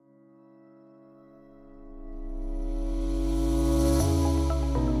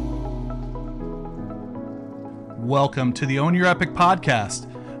welcome to the Own Your Epic podcast.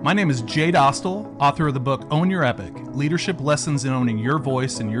 My name is Jay Dostal, author of the book Own Your Epic, Leadership Lessons in Owning Your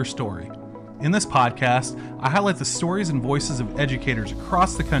Voice and Your Story. In this podcast, I highlight the stories and voices of educators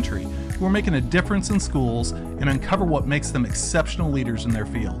across the country who are making a difference in schools and uncover what makes them exceptional leaders in their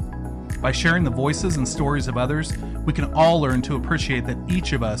field. By sharing the voices and stories of others, we can all learn to appreciate that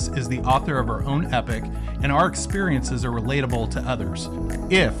each of us is the author of our own epic and our experiences are relatable to others,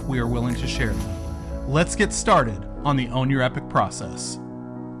 if we are willing to share them. Let's get started on the Own Your Epic process.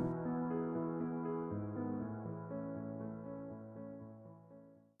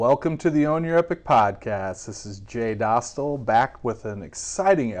 Welcome to the Own Your Epic podcast. This is Jay Dostal back with an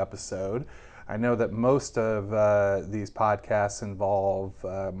exciting episode. I know that most of these podcasts involve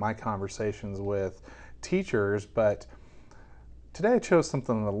my conversations with teachers, but today I chose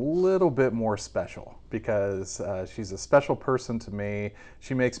something a little bit more special because she's a special person to me.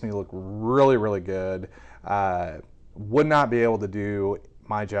 She makes me look really, really good. Would not be able to do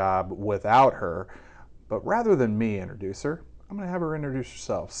my job without her, but rather than me introduce her, I'm going to have her introduce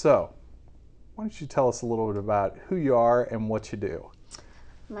herself. So, why don't you tell us a little bit about who you are and what you do?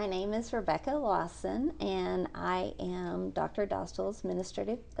 My name is Rebecca Lawson, and I am Dr. Dostal's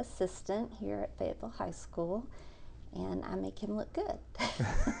administrative assistant here at Fayetteville High School, and I make him look good.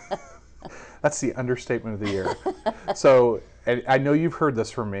 That's the understatement of the year. So, I know you've heard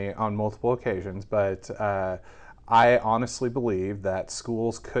this from me on multiple occasions, but I honestly believe that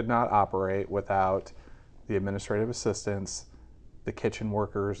schools could not operate without the administrative assistants, the kitchen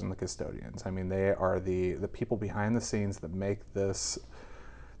workers, and the custodians. I mean, they are the people behind the scenes that make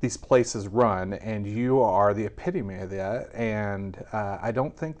these places run, and you are the epitome of that. And I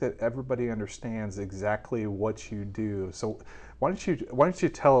don't think that everybody understands exactly what you do. So why don't you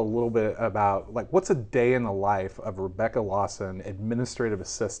tell a little bit about, like, what's a day in the life of Rebecca Lawson, administrative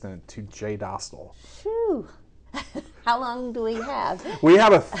assistant to Jay Dostal? Phew. How long do we have? We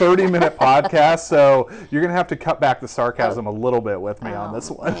have a 30-minute podcast, so you're going to have to cut back the sarcasm a little bit with me on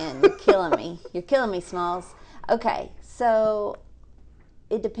this one. Man, you're killing me. You're killing me, Smalls. Okay, so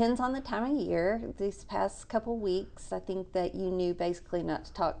it depends on the time of year. These past couple weeks, I think that you knew basically not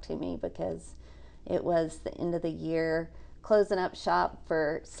to talk to me because it was the end of the year, closing up shop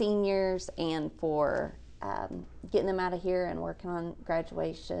for seniors and for getting them out of here and working on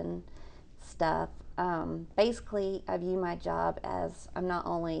graduation stuff. Basically, I view my job as I'm not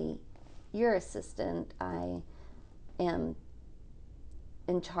only your assistant, I am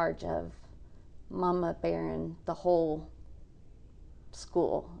in charge of mama bearing the whole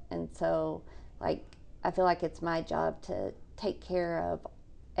school. And so, like, I feel like it's my job to take care of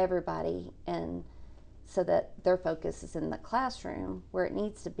everybody, and so that their focus is in the classroom where it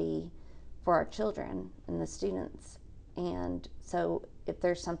needs to be for our children and the students. And so if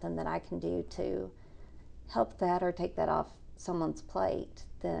there's something that I can do to help that or take that off someone's plate,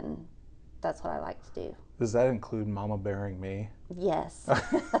 then that's what I like to do. Does that include mama bearing me? Yes.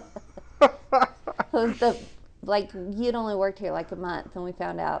 Like, you'd only worked here like a month, and we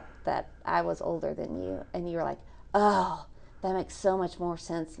found out that I was older than you, and you were like, oh, that makes so much more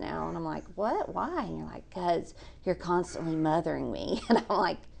sense now. And I'm like, what? Why? And you're like, because you're constantly mothering me. And I'm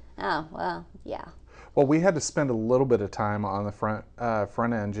like, oh, well, yeah. Well, we had to spend a little bit of time on the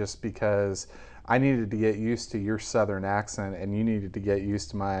front end just because I needed to get used to your Southern accent, and you needed to get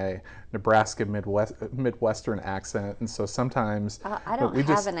used to my Nebraska Midwestern accent. And so sometimes I don't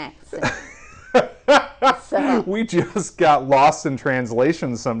have an accent. So. We just got lost in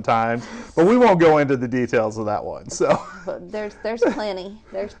translation sometimes, but we won't go into the details of that one. So there's plenty.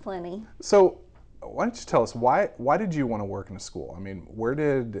 There's plenty. So why don't you tell us why did you want to work in a school? I mean,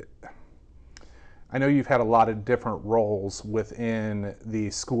 I know you've had a lot of different roles within the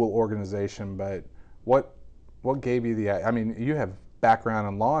school organization, but what gave you you have background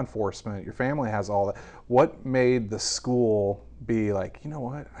in law enforcement, your family has all that. What made the school be like, you know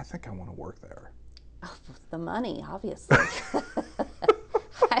what, I think I want to work there? Oh, the money, obviously.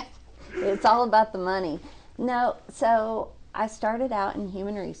 It's all about the money. No, so I started out in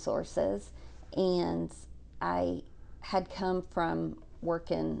human resources, and I had come from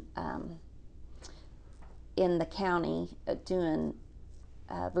working in the county doing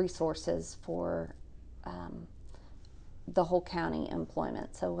resources for the whole county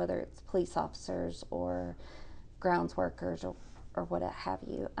employment. So whether it's police officers or grounds workers or what have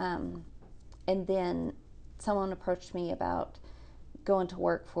you. And then someone approached me about going to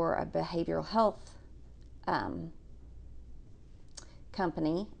work for a behavioral health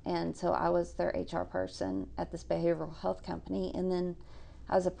company. And so I was their HR person at this behavioral health company. And then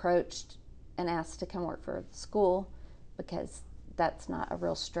I was approached and asked to come work for the school because that's not a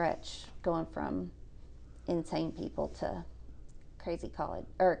real stretch going from insane people to crazy college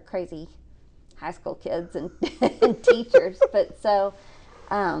or crazy high school kids and, and teachers. But so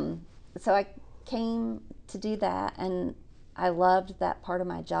I came to do that, and I loved that part of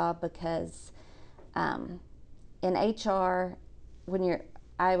my job because in HR,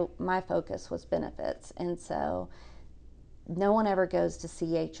 my focus was benefits, and so no one ever goes to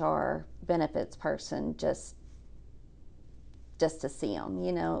see HR benefits person just to see them.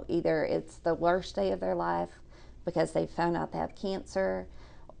 Either it's the worst day of their life because they found out they have cancer,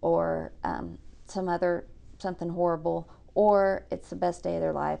 or something horrible, or it's the best day of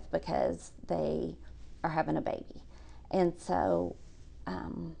their life because they are having a baby. And so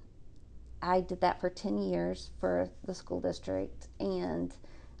I did that for 10 years for the school district, and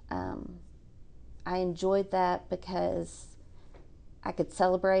I enjoyed that because I could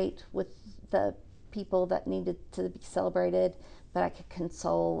celebrate with the people that needed to be celebrated, but I could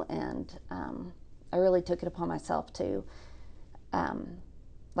console, and I really took it upon myself to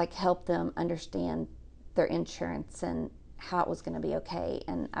help them understand their insurance and how it was going to be okay,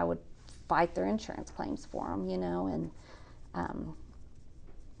 and I would fight their insurance claims for them, and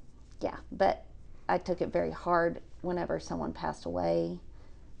but I took it very hard whenever someone passed away.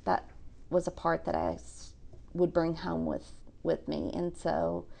 That was a part that I would bring home with me, and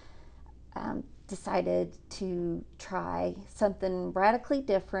so decided to try something radically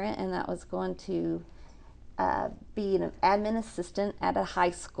different, and that was going to be an admin assistant at a high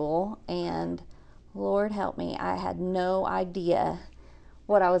school. And Lord help me, I had no idea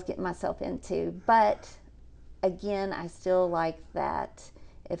what I was getting myself into. But again, I still like that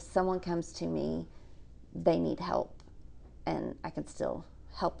if someone comes to me, they need help, and I can still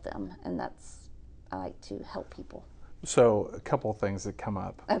help them, and I like to help people. So a couple of things that come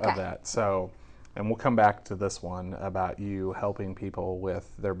up of that. So, and we'll come back to this one about you helping people with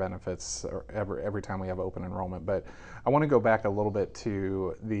their benefits every time we have open enrollment. But I want to go back a little bit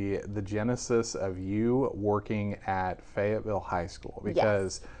to the genesis of you working at Fayetteville High School,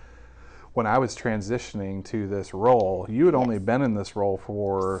 because when I was transitioning to this role, you had only been in this role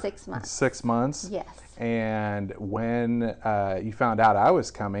for 6 months. 6 months. Yes. And when you found out I was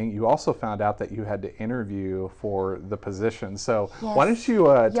coming, you also found out that you had to interview for the position. So why don't you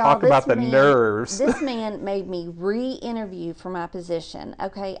talk about the nerves? This man made me re-interview for my position.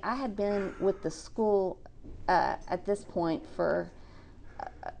 Okay, I had been with the school at this point for,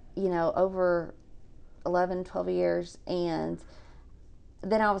 over 11, 12 years. And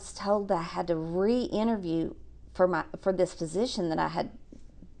then I was told that I had to re-interview for this position that I had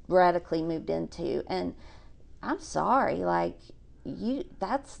radically moved into. And I'm sorry,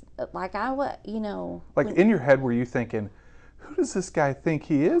 that's like in your head, were you thinking, who does this guy think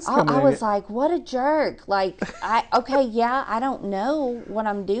he is coming? I was like, what a jerk. I don't know what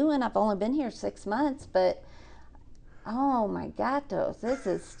I'm doing. I've only been here 6 months, but oh my God, this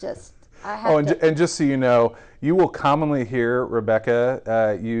is just, and just so you know, you will commonly hear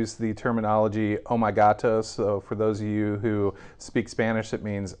Rebecca use the terminology "oh my gatos." So for those of you who speak Spanish, it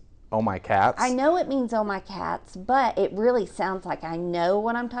means "oh my cats." I know it means "oh my cats," but it really sounds like I know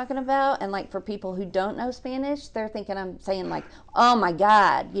what I'm talking about. And for people who don't know Spanish, they're thinking I'm saying "oh my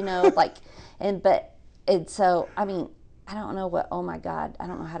God," so I mean, I don't know what "oh my God," I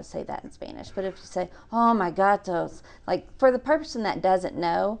don't know how to say that in Spanish, but if you say "oh my gatos," for the person that doesn't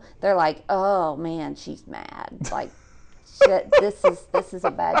know, they're like, oh man, she's mad. Shit, this is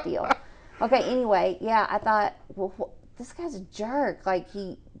a bad deal. Okay, anyway, I thought, well, this guy's a jerk.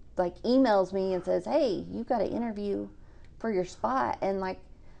 He emails me and says, hey, you got to interview for your spot. And I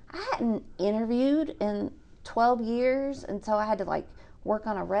hadn't interviewed in 12 years, and so I had to work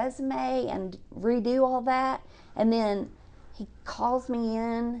on a resume and redo all that. And then he calls me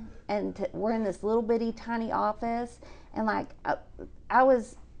in, and we're in this little bitty tiny office, and I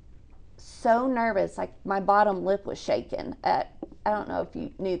was so nervous, my bottom lip was shaking. I don't know if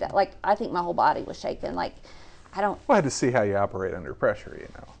you knew that. I think my whole body was shaking. I had to see how you operate under pressure,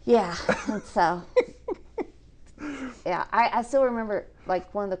 Yeah, and so I still remember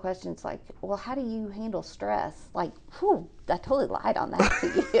one of the questions, well, how do you handle stress? Whew, I totally lied on that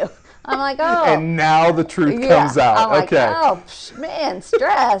to you. I'm like, oh. And now the truth comes out. I'm okay. Oh man,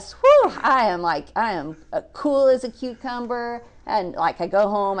 stress. Whew. I am cool as a cucumber, and I go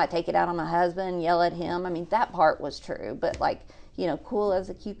home, I take it out on my husband, yell at him. I mean, that part was true, but cool as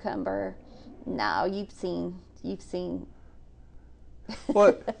a cucumber. No, you've seen.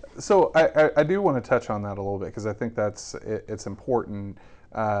 Well, so I do want to touch on that a little bit, because I think it's important.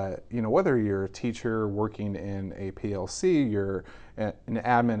 Whether you're a teacher working in a PLC, you're an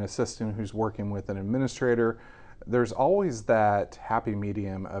admin assistant who's working with an administrator, there's always that happy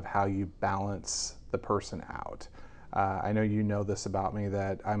medium of how you balance the person out. I know you know this about me,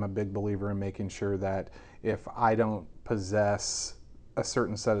 that I'm a big believer in making sure that if I don't possess a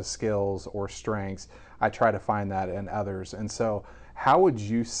certain set of skills or strengths, I try to find that in others. And so, how would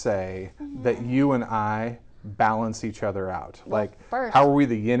you say that you and I balance each other out? Well, Like, first, how are we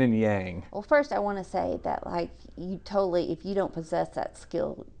the yin and yang? well, first I want to say that, like, you totally, if you don't possess that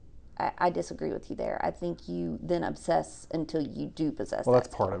skill, I disagree with you there. I think you then obsess until you do possess Well, that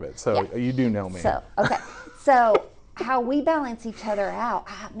that's skill. part of it. So you do know me. So, okay. So, how we balance each other out,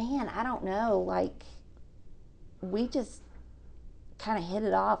 man, I don't know. Like, we just kind of hit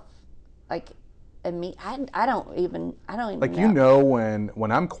it off, like, I don't even Like, know. you know,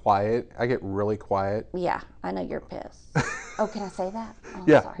 when I'm quiet, I get really quiet. Yeah, I know you're pissed. Oh, can I say that? Oh,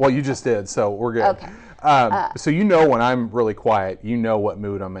 Yeah, sorry. well, you just did, so we're good. Okay. So you know when I'm really quiet, you know what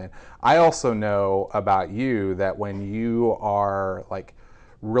mood I'm in. I also know about you that when you are like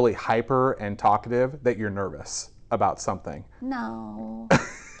really hyper and talkative, that you're nervous about something. No,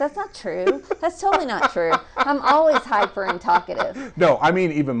 that's not true. That's totally not true. I'm always hyper and talkative. No, I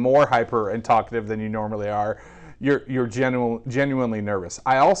mean even more hyper and talkative than you normally are. You're genuinely nervous.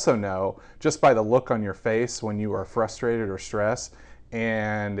 I also know just by the look on your face when you are frustrated or stressed,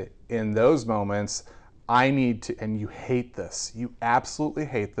 and in those moments, I need to, and you hate this. You absolutely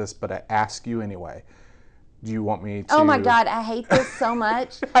hate this, but I ask you anyway. Do you want me to? Oh my God, I hate this so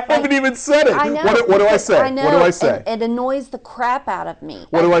much. I haven't even said it. I know. What do I say? I know. What do I say? It annoys the crap out of me.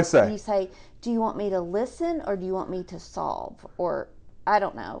 What do I say? You say, do you want me to listen or do you want me to solve? Or, I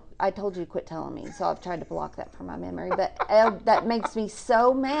don't know. I told you to quit telling me, so I've tried to block that from my memory. But that makes me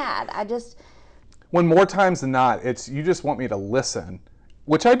so mad. When more times than not, it's you just want me to listen,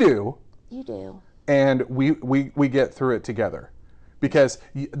 which I do. You do. And we get through it together. Because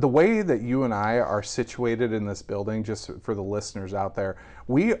the way that you and I are situated in this building, just for the listeners out there,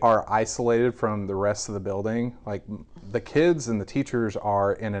 we are isolated from the rest of the building. Like, the kids and the teachers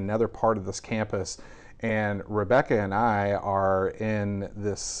are in another part of this campus, and Rebecca and I are in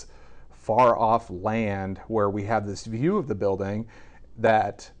this far off land where we have this view of the building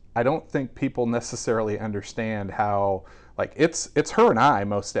that I don't think people necessarily understand how, like, it's her and I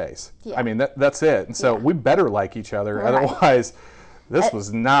most days. Yeah. I mean, that's it. And so we better like each other. Right. Otherwise, this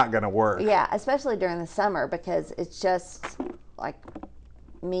was not going to work. Yeah, especially during the summer, because it's just like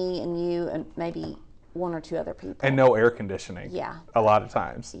me and you and maybe one or two other people. And no air conditioning. Yeah. A lot of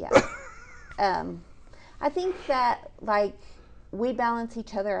times. Yeah. I think that, like, we balance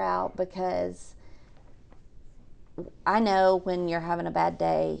each other out because I know when you're having a bad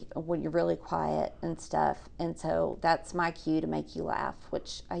day, when you're really quiet and stuff. And so that's my cue to make you laugh,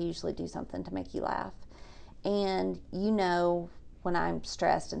 which I usually do something to make you laugh. And you know, when I'm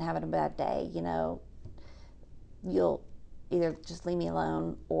stressed and having a bad day, you know, you'll either just leave me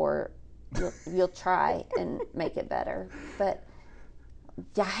alone or you'll try and make it better. But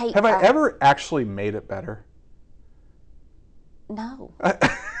Have I ever actually made it better? No.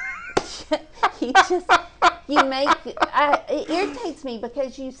 It irritates me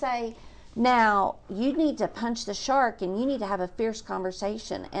because you say, now you need to punch the shark and you need to have a fierce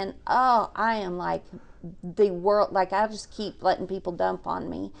conversation. And I am like the world, like I just keep letting people dump on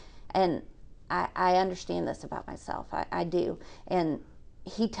me. And I understand this about myself. I do. And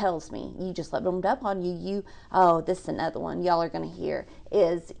he tells me, you just let them dump on you. This is another one y'all are going to hear,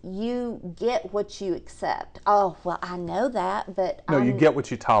 is you get what you accept. Oh, well, I know that, but... No, you get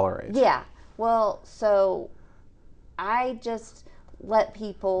what you tolerate. Yeah. Well, so I just let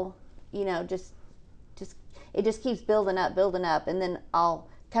people, you know, just it just keeps building up, and then I'll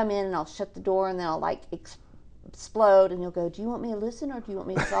come in and I'll shut the door, and then I'll like explode, and you'll go, do you want me to listen or do you want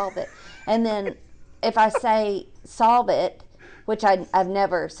me to solve it? And then if I say solve it, which I've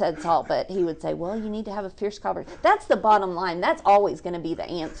never said solve it, he would say, well, you need to have a fierce conversation. That's the bottom line. That's always going to be the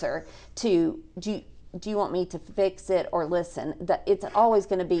answer to, do you want me to fix it or listen? It's always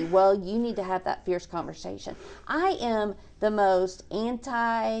going to be, well, you need to have that fierce conversation. I am the most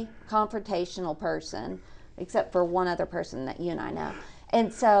anti-confrontational person, except for one other person that you and I know.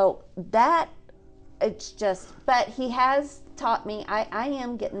 And so it's just, but he has taught me, I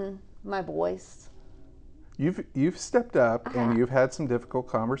am getting my voice. You've stepped up and you've had some difficult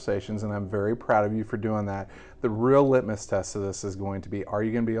conversations, and I'm very proud of you for doing that. The real litmus test of this is going to be, are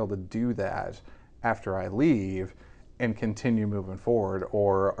you going to be able to do that after I leave and continue moving forward,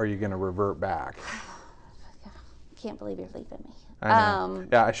 or are you going to revert back? I can't believe you're leaving me. I know.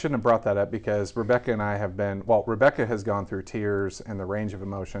 Yeah, I shouldn't have brought that up because Rebecca and I have been, well, Rebecca has gone through tears and the range of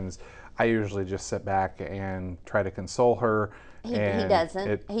emotions. I usually just sit back and try to console her He And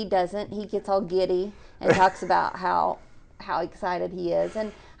doesn't. He doesn't. He gets all giddy and talks about how excited he is,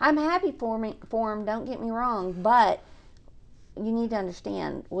 and I'm happy for him. Don't get me wrong, but you need to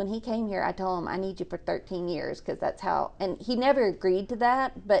understand, when he came here, I told him, I need you for 13 years, because that's how, and he never agreed to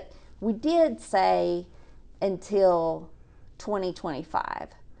that, but we did say until 2025.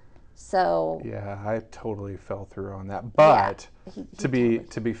 So yeah, I totally fell through on that. But he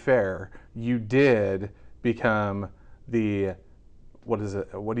to be fair, you did become the, what is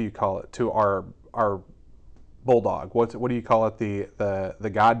it? What do you call it to our bulldog? What do you call it?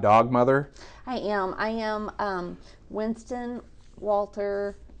 The god dog mother? I am Winston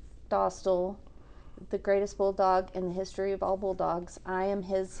Walter Dostal, the greatest bulldog in the history of all bulldogs. I am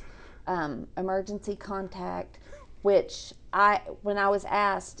his emergency contact, which when I was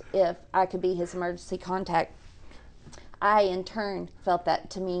asked if I could be his emergency contact, I in turn felt that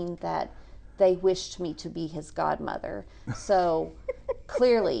to mean that they wished me to be his godmother. So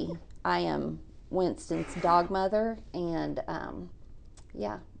clearly I am Winston's dog mother, and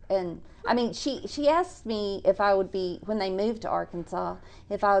yeah. And I mean, she asked me if I would be, when they moved to Arkansas,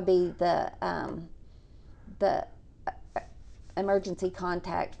 if I would be the emergency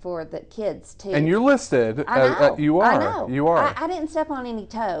contact for the kids too. And you're listed. I know. You are. I know. You are. I didn't step on any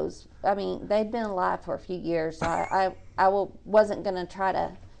toes. I mean, they'd been alive for a few years, so wasn't going to try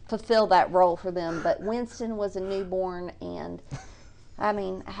to fulfill that role for them. But Winston was a newborn, and I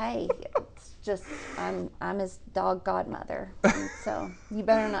mean, hey, it's just I'm his dog godmother, and so you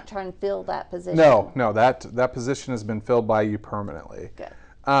better not try and fill that position. No, that position has been filled by you permanently.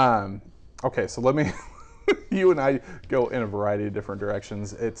 Good. Okay, so let me. You and I go in a variety of different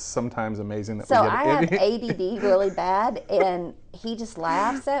directions. It's sometimes amazing that so we get I have ADD really bad, and he just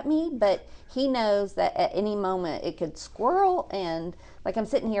laughs at me, but he knows that at any moment it could squirrel, and like I'm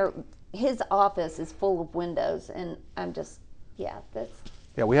sitting here, his office is full of windows, and I'm just, that's.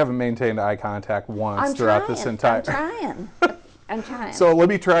 Yeah, we haven't maintained eye contact once this entire. I'm trying. So let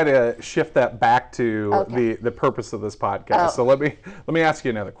me try to shift that back to Okay. the purpose of this podcast. Oh. So let me ask you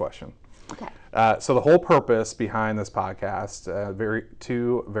another question. Okay. So the whole purpose behind this podcast,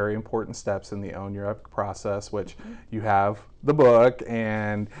 two very important steps in the Own Your Epic process, which you have the book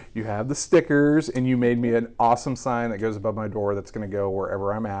and you have the stickers, and you made me an awesome sign that goes above my door that's going to go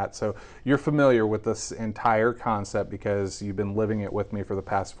wherever I'm at. So you're familiar with this entire concept because you've been living it with me for the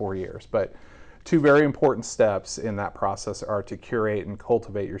past 4 years. But two very important steps in that process are to curate and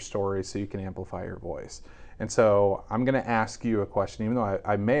cultivate your story so you can amplify your voice. And so I'm going to ask you a question, even though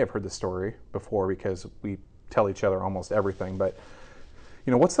I may have heard the story before because we tell each other almost everything. But,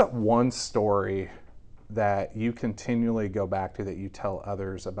 what's that one story that you continually go back to that you tell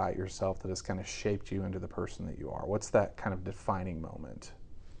others about yourself that has kind of shaped you into the person that you are? What's that kind of defining moment?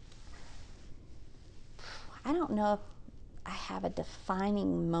 I don't know if I have a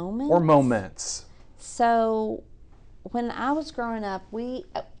defining moment. Or moments. So when I was growing up,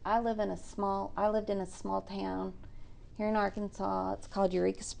 I lived in a small town here in Arkansas. It's called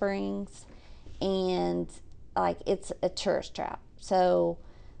Eureka Springs, and it's a tourist trap. So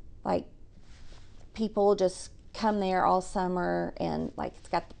people just come there all summer, and it's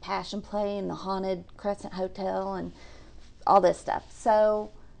got the Passion Play and the haunted Crescent Hotel and all this stuff.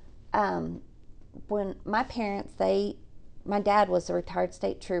 So when my parents, my dad was a retired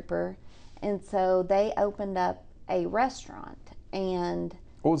state trooper, and so they opened up a restaurant. And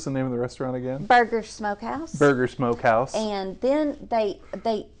what was the name of the restaurant again? Burger Smokehouse. Burger Smokehouse. And then they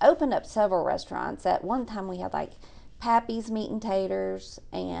opened up several restaurants. At one time we had Pappy's Meat and Taters,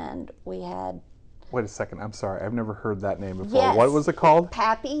 and we had. Wait a second. I'm sorry. I've never heard that name before. Yes, what was it called?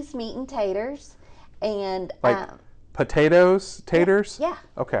 Pappy's Meat and Taters, and potatoes, taters. Yeah.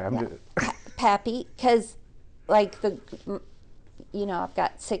 Okay. Pappy, because I've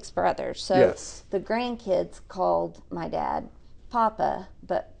got 6 brothers, so yes. The grandkids called my dad Papa,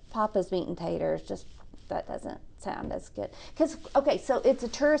 but Papa's Meat and Taters, that doesn't sound as good. So it's a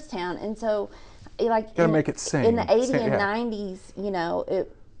tourist town, and so gotta make it sing. In the 80s and 90s,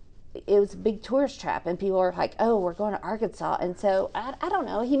 it was a big tourist trap, and people were like, "Oh, we're going to Arkansas," and so I don't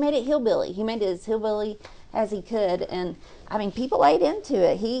know. He made it hillbilly. He made it as hillbilly as he could, and I mean, people ate into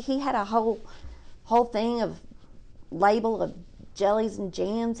it. He had a whole thing of label of jellies and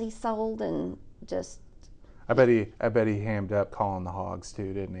jams he sold, and just. I bet he hammed up calling the hogs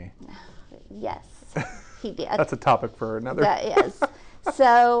too, didn't he? Yes, he did. That's a topic for another. That is.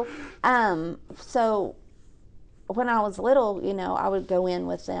 So when I was little, I would go in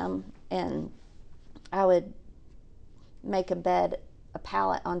with them, and I would make a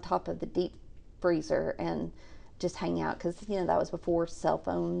pallet on top of the deep freezer and just hang out, because that was before cell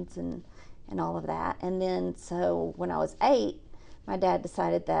phones and all of that. And then so when I was 8, my dad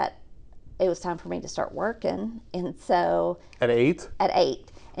decided that it was time for me to start working. And so At 8? at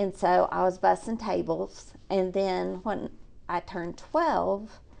 8. And so I was bussing tables. And then when I turned 12,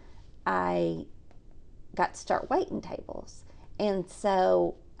 I got to start waiting tables. And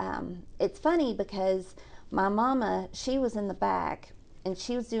so it's funny because my mama, she was in the back and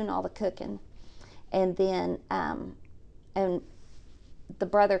she was doing all the cooking. And then, and the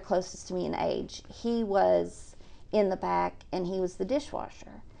brother closest to me in age, he was in the back and he was the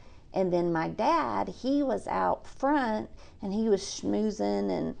dishwasher. And then my dad, he was out front and he was schmoozing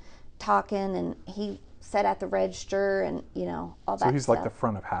and talking, and he sat at the register and, you know, all that So he's stuff. like the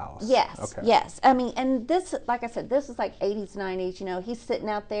front of house. Yes, Okay. yes. I mean, and this, like I said, this was like 80s, 90s, you know, he's sitting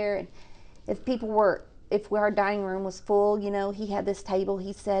out there, and if our dining room was full, you know, he had this table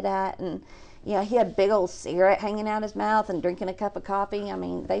he sat at, and, you know, he had a big old cigarette hanging out his mouth and drinking a cup of coffee. I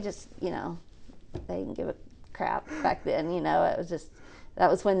mean, they just, you know, they didn't give a crap back then, you know. It was just, that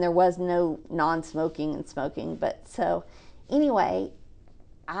was when there was no non-smoking and smoking. But so anyway,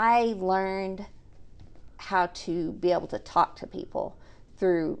 I learned how to be able to talk to people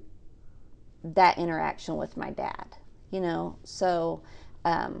through that interaction with my dad, you know. So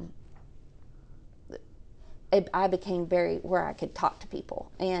I became very, where I could talk to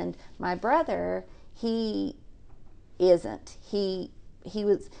people. And my brother, he isn't. He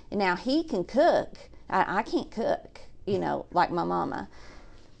was, now he can cook. I can't cook, you know, like my mama.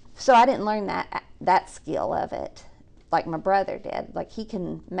 So I didn't learn that skill of it like my brother did. Like, he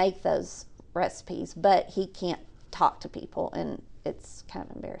can make those recipes, but he can't talk to people, and it's kind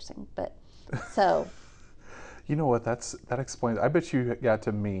of embarrassing. But so You know what? That explains. I bet you got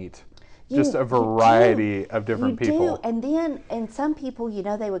to meet just a variety of different people. do. And then, and some people, you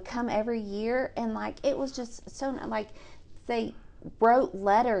know, they would come every year, and like, it was just so, like, they wrote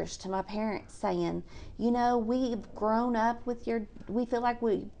letters to my parents saying, you know, we feel like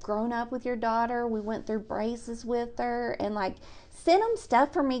we've grown up with your daughter. We went through braces with her, and like, sent them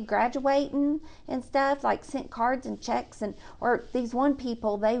stuff for me graduating and stuff, like sent cards and checks. And or these one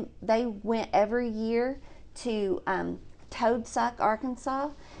people, they went every year to Toadsuck, Arkansas,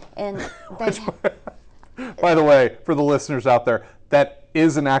 and they By the way, for the listeners out there, that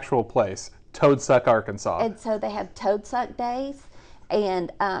is an actual place, Toadsuck, Arkansas. and so they have Toadsuck days,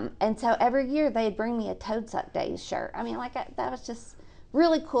 and so every year they'd bring me a Toadsuck Days shirt. I mean, like, that was just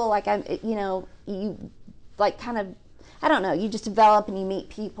really cool. Like, you know, you like kind of, I don't know, you just develop and you meet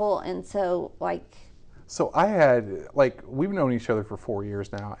people, and so like. So I had, like, we've known each other for 4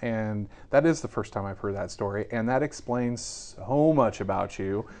 years now, and that is the first time I've heard that story, and that explains so much about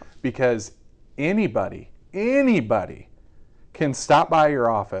you, because anybody can stop by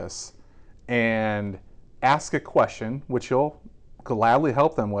your office and ask a question, which you'll gladly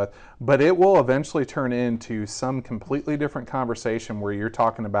help them with, but it will eventually turn into some completely different conversation where you're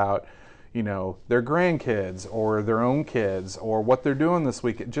talking about, you know, their grandkids or their own kids or what they're doing this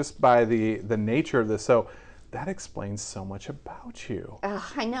week, just by the nature of this. So that explains so much about you.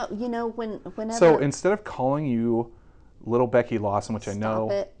 I know, you know, whenever. So instead of calling you Little Becky Lawson, which I know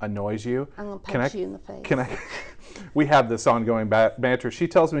it. annoys you, I'm gonna punch you in the face. Can I? We have this ongoing banter. She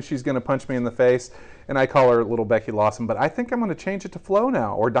tells me she's going to punch me in the face, and I call her Little Becky Lawson. But I think I'm going to change it to Flo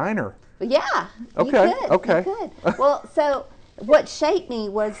now, or Diner. Yeah. Okay. You could, Okay. You could. Well, so what shaped me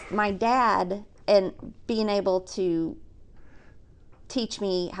was my dad, and being able to teach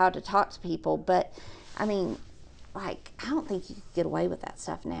me how to talk to people. But I mean, like, I don't think you could get away with that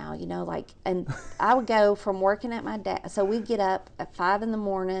stuff now, you know, like, and I would go from working at my dad. So we'd get up at 5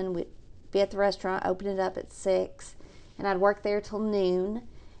 a.m. We'd be at the restaurant, open it up at 6, and I'd work there till noon.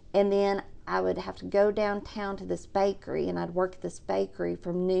 And then I would have to go downtown to this bakery, and I'd work at this bakery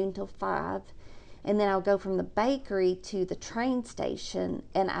from noon till 5. And then I would go from the bakery to the train station,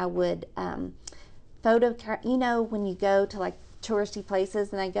 and I would you know, when you go to like touristy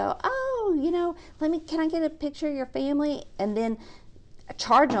places and they go, oh, you know, can I get a picture of your family? And then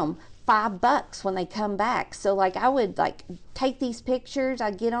charge them $5 when they come back. So like, I would like take these pictures,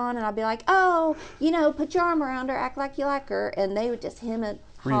 I'd get on and I'd be like, oh, you know, put your arm around her, act like you like her. And they would just hem it.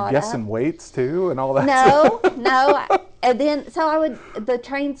 Were you guessing weights too and all that? No. And then, so I would,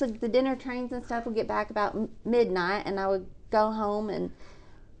 the dinner trains and stuff would get back about midnight, and I would go home and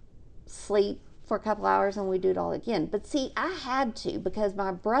sleep for a couple hours, and we'd do it all again. But see, I had to, because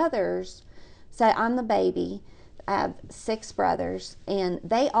my brothers, so I'm the baby, I have 6 brothers, and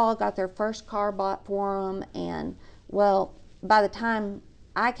they all got their first car bought for them. And well, by the time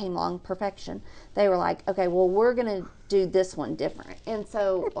I came along, perfection, they were like, okay, well, we're gonna do this one different. And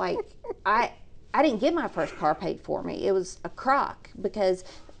so like, I didn't get my first car paid for me. It was a crock, because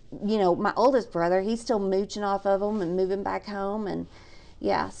my oldest brother, he's still mooching off of them and moving back home. And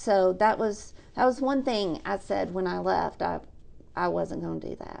yeah, so that was one thing I said when I left. I wasn't going to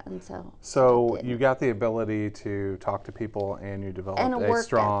do that. And so you got the ability to talk to people, and you developed a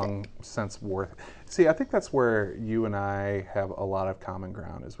strong sense of worth. See, I think that's where you and I have a lot of common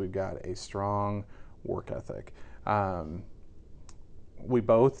ground, is we've got a strong work ethic. We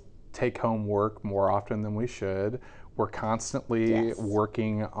both take home work more often than we should. We're constantly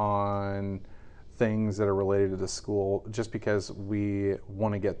working on things that are related to the school just because we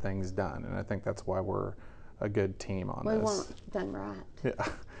want to get things done. And I think that's why we're a good team on this. We weren't done right.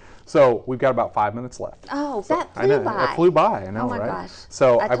 Yeah. So we've got about 5 minutes left. Oh, so, that flew by. It flew by, I know, oh my right? Gosh.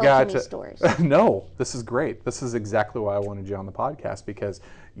 So I've got too many stories. No, this is great. This is exactly why I wanted you on the podcast, because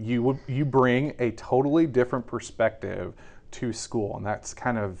you bring a totally different perspective to school, and that's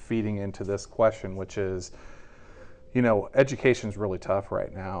kind of feeding into this question, which is, education is really tough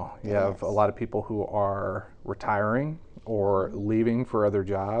right now. You have a lot of people who are retiring or leaving for other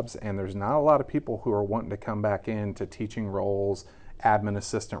jobs, and there's not a lot of people who are wanting to come back into teaching roles, admin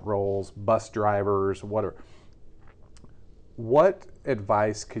assistant roles, bus drivers, whatever. What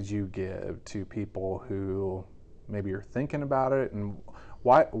advice could you give to people who maybe are thinking about it, and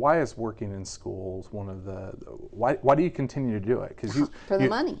why is working in schools one of the why do you continue to do it? Because for the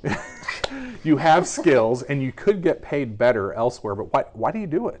money. You have skills and you could get paid better elsewhere, but why do you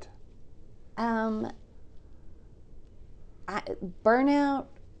do it? Burnout,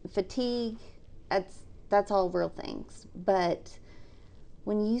 fatigue, that's all real things. But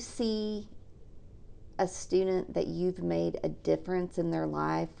when you see a student that you've made a difference in their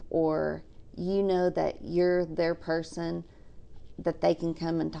life, or that you're their person that they can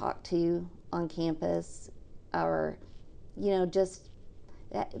come and talk to on campus, or just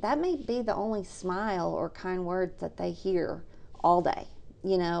that may be the only smile or kind words that they hear all day,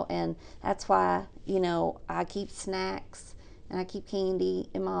 and that's why I keep snacks and I keep candy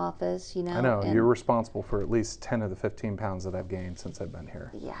in my office. I know you're responsible for at least 10 of the 15 pounds that I've gained since I've been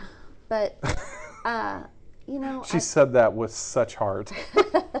here. Yeah, but she said that with such heart.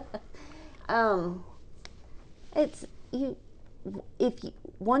 It's you.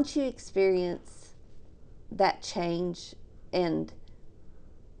 Once you experience that change and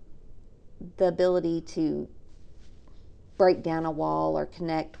the ability to break down a wall or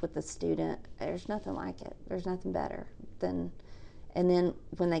connect with a student, there's nothing like it. There's nothing better than, and then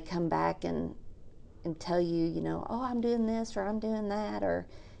when they come back and tell you, oh, I'm doing this or I'm doing that, or,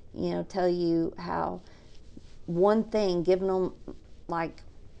 tell you how one thing, giving them like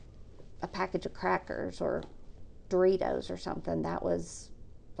a package of crackers or Doritos or something, that was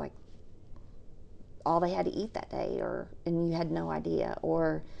like all they had to eat that day, and you had no idea,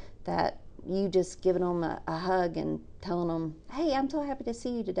 or that you just giving them a hug and telling them, hey, I'm so happy to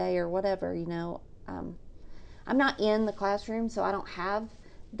see you today, or whatever. I'm not in the classroom, so I don't have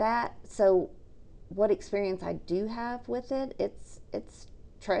that. So what experience I do have with it, it's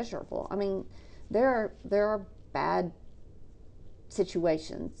treasurable. I mean, there are bad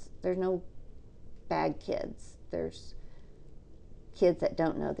situations. There's no bad kids. There's kids that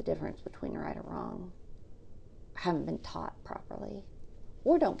don't know the difference between right or wrong, haven't been taught properly,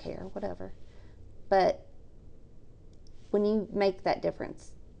 or don't care, whatever. But when you make that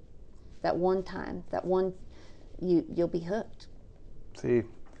difference, that one time, you'll be hooked. See,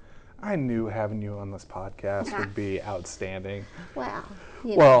 I knew having you on this podcast would be outstanding. Wow.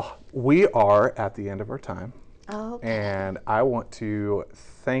 Well, we are at the end of our time. Oh, okay. And I want to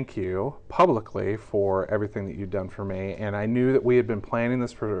thank you publicly for everything that you've done for me. And I knew that we had been planning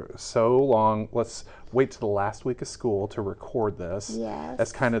this for so long. Let's wait to the last week of school to record this. Yes.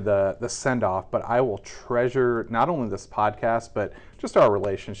 As kind of the send-off. But I will treasure not only this podcast, but just our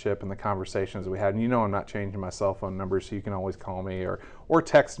relationship and the conversations we had. And I'm not changing my cell phone number, so you can always call me or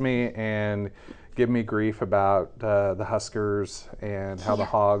text me and give me grief about the Huskers and how the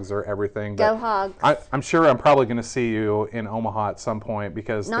Hogs are everything. Go Hogs. I'm sure I'm probably going to see you in Omaha at some point,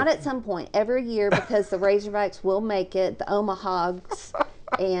 because... Not at some point. Every year, because the Razorbacks will make it, the Omaha Hogs.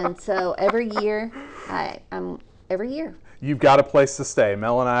 And so every year, I'm every year. You've got a place to stay.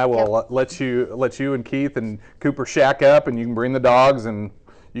 Mel and I will let you and Keith and Cooper shack up, and you can bring the dogs, and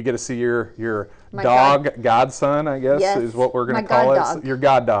you get to see your dog, godson, I guess, is what we're going to call it. Dog. Your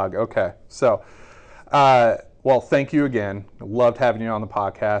god dog. Okay. So, well, thank you again. Loved having you on the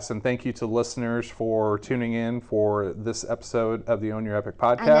podcast, and thank you to listeners for tuning in for this episode of the Own Your Epic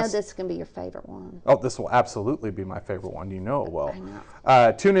podcast. I know this is going to be your favorite one. Oh, this will absolutely be my favorite one. You know it will. I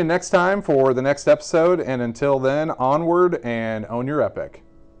know. Tune in next time for the next episode, and until then, onward and own your epic.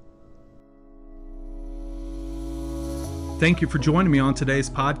 Thank you for joining me on today's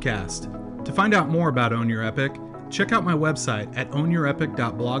podcast. To find out more about Own Your Epic, check out my website at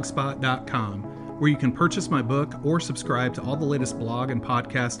ownyourepic.blogspot.com, where you can purchase my book or subscribe to all the latest blog and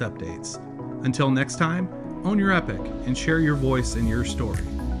podcast updates. Until next time, own your epic and share your voice and your story.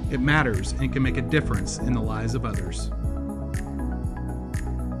 It matters and can make a difference in the lives of others.